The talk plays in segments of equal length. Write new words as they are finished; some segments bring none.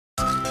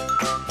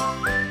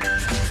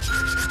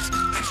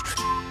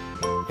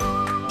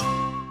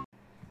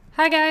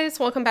Hi guys,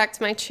 welcome back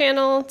to my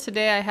channel.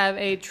 Today I have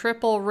a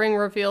triple ring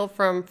reveal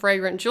from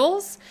Fragrant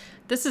Jewels.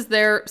 This is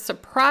their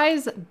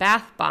surprise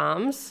bath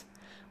bombs,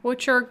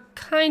 which are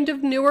kind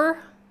of newer.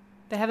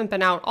 They haven't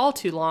been out all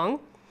too long,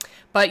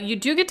 but you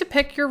do get to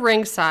pick your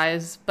ring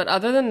size, but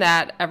other than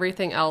that,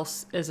 everything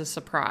else is a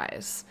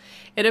surprise.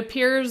 It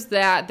appears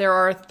that there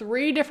are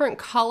 3 different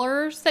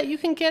colors that you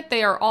can get.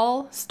 They are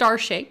all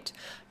star-shaped.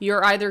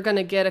 You're either going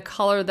to get a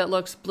color that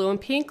looks blue and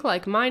pink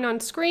like mine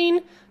on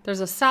screen, there's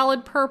a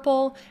solid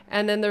purple,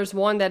 and then there's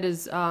one that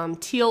is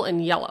teal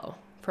and yellow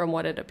from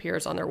what it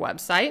appears on their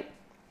website.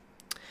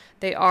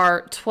 They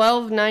are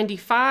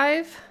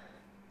 $12.95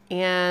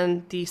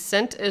 and the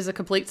scent is a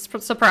complete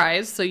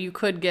surprise. So you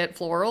could get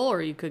floral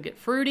or you could get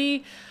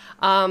fruity.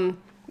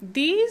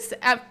 These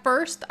at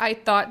first I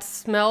thought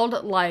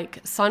smelled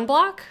like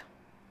sunblock,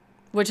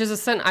 which is a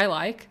scent I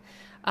like.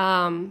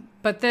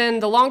 But then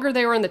the longer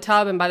they were in the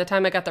tub and by the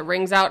time I got the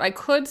rings out, I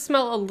could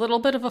smell a little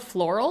bit of a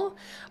floral,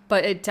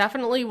 but it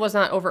definitely was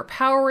not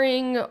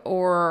overpowering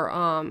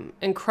or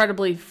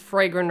incredibly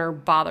fragrant or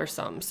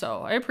bothersome.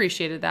 So I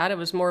appreciated that. It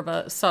was more of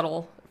a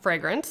subtle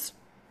fragrance.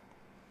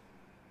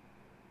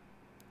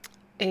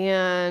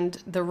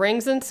 And the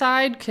rings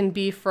inside can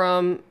be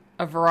from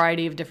a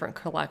variety of different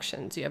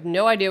collections. You have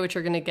no idea what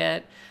you're going to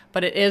get,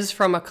 but it is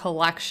from a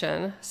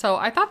collection. So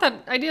I thought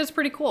that idea is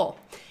pretty cool.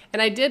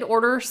 And I did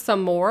order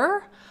some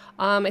more.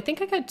 I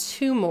think I got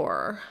 2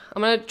 more.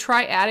 I'm going to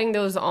try adding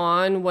those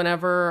on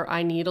whenever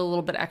I need a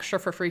little bit extra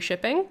for free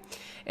shipping.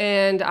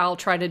 And I'll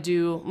try to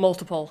do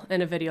multiple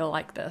in a video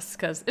like this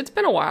because it's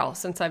been a while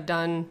since I've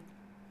done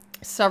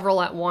several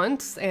at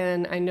once.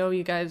 And I know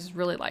you guys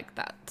really like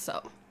that.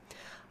 So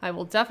I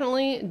will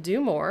definitely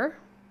do more.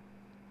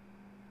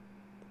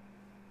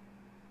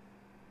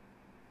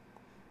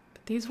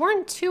 But these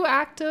weren't too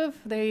active.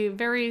 They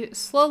very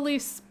slowly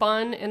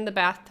spun in the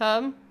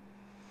bathtub.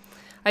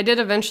 I did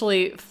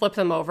eventually flip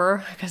them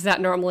over because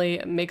that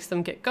normally makes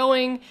them get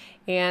going,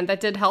 and that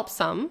did help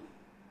some.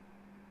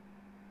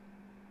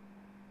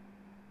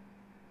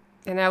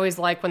 And I always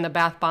like when the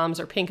bath bombs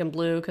are pink and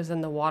blue because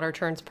then the water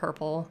turns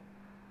purple.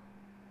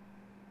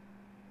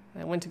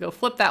 I went to go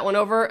flip that one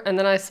over, and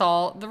then I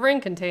saw the ring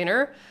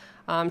container.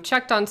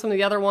 Checked on some of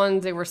the other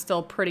ones. They were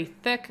still pretty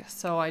thick,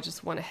 so I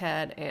just went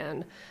ahead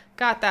and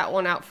got that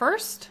one out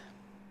first.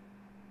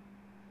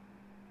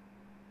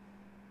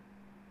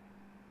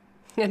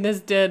 And this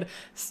did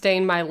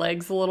stain my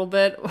legs a little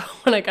bit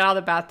when I got out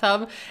of the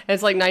bathtub. And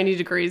it's like 90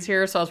 degrees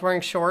here, so I was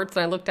wearing shorts,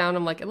 and I looked down and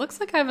I'm like, it looks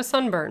like I have a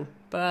sunburn,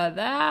 but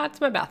that's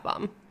my bath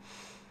bomb.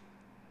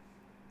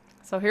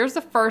 So here's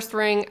the first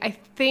ring. I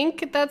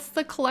think that's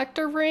the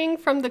collector ring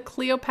from the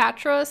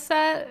Cleopatra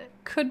set.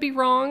 Could be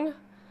wrong.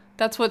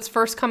 That's what's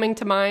first coming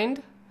to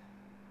mind,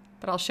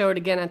 but I'll show it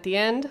again at the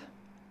end.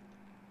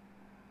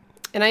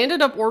 And I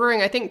ended up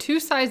ordering, I think, 2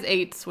 size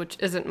 8s, which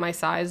isn't my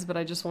size, but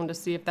I just wanted to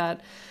see if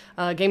that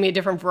gave me a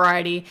different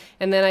variety.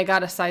 And then I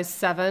got a size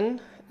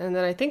 7. And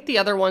then I think the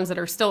other ones that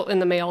are still in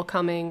the mail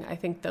coming, I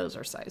think those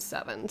are size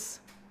 7s.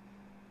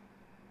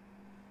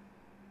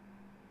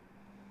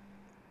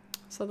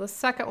 So the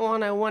second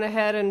one, I went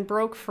ahead and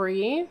broke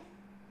free.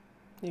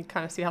 You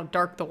kind of see how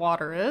dark the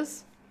water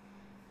is.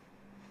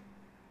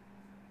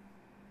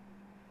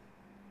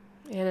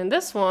 And in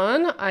this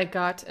one, I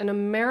got an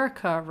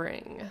America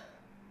ring,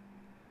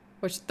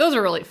 which those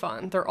are really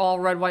fun. They're all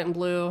red, white, and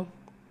blue,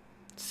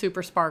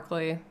 super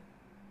sparkly.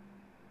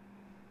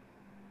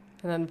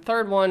 And then the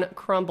third one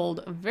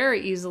crumbled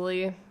very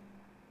easily.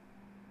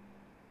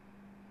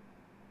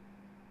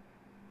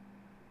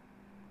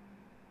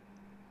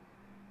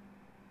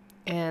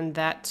 And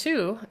that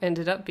too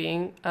ended up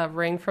being a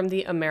ring from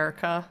the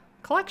America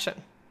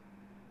collection.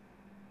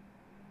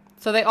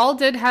 So they all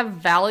did have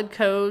valid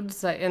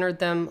codes. I entered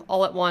them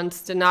all at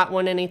once, did not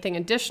win anything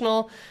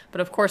additional,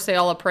 but of course they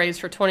all appraised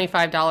for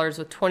 $25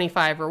 with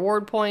 25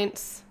 reward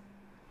points.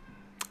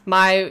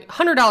 My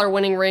 $100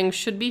 winning ring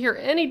should be here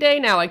any day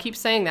now. I keep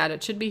saying that.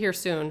 It should be here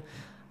soon.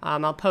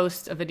 I'll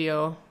post a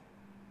video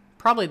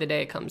probably the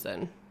day it comes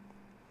in.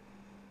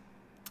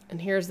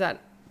 And here's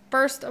that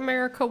first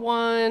America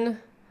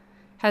one.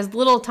 Has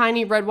little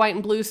tiny red, white,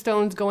 and blue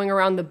stones going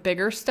around the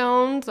bigger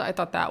stones. I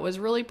thought that was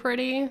really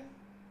pretty.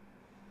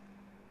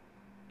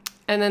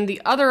 And then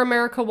the other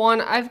America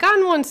one, I've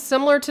gotten one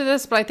similar to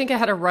this, but I think it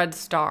had a red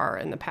star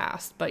in the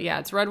past. But yeah,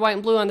 it's red, white,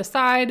 and blue on the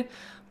side,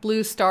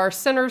 blue star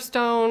center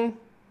stone,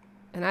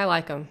 and I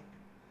like them.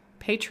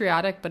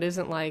 Patriotic, but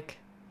isn't like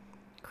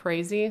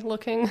crazy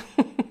looking.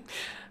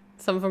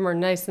 Some of them are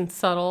nice and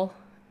subtle.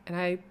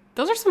 And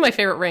those are some of my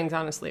favorite rings,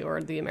 honestly,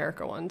 or the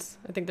America ones.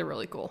 I think they're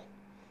really cool.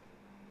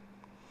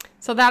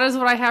 So that is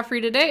what I have for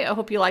you today. I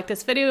hope you liked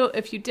this video.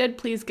 If you did,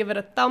 please give it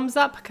a thumbs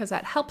up because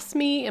that helps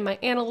me in my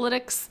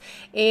analytics.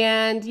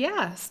 And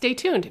yeah, stay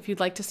tuned if you'd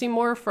like to see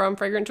more from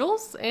Fragrant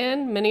Jewels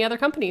and many other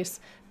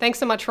companies. Thanks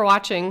so much for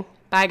watching.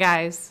 Bye,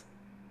 guys.